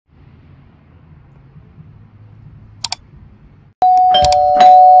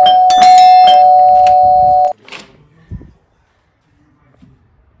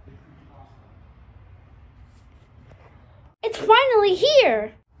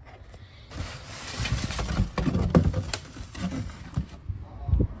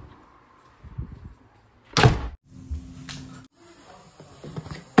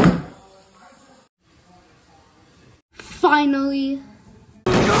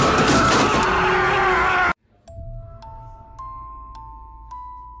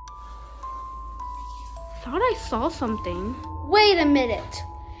saw something. Wait a minute.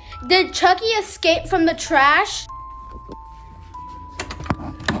 Did Chucky escape from the trash?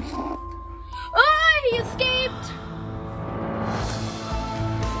 Oh, he escaped!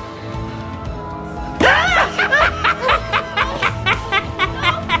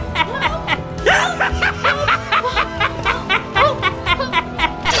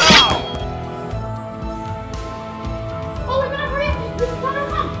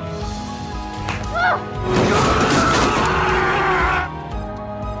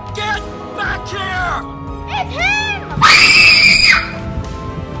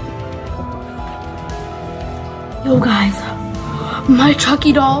 Yo guys, my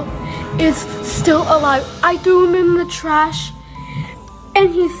Chucky doll is still alive. I threw him in the trash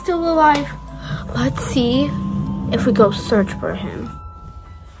and he's still alive. Let's see if we go search for him.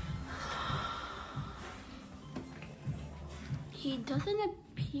 He doesn't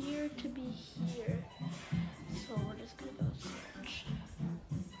appear to be here, so we're just gonna go search.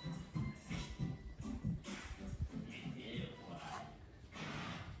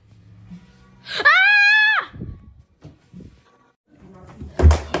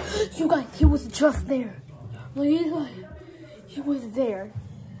 You guys, he was just there. Look, he was there.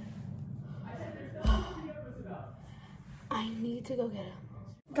 I need to go get him.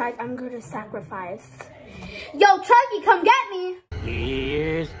 Guys, I'm gonna sacrifice. Yo, Chucky, come get me.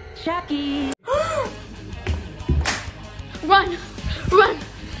 Here's Chucky. Run, run,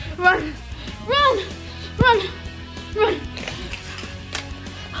 run, run, run, run.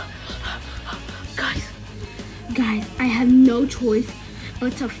 Guys, I have no choice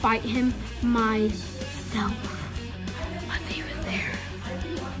but to fight him myself. But he was there.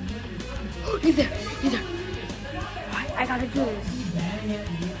 He's there, he's there. I gotta do this.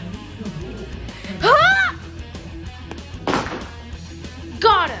 Ah!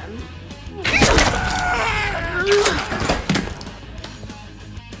 Got him.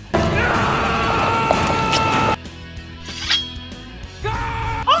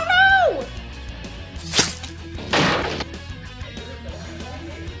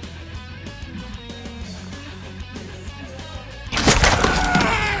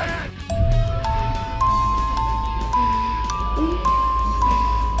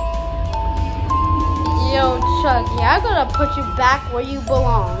 Yo, Chucky, I'm gonna put you back where you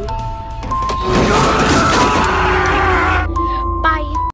belong.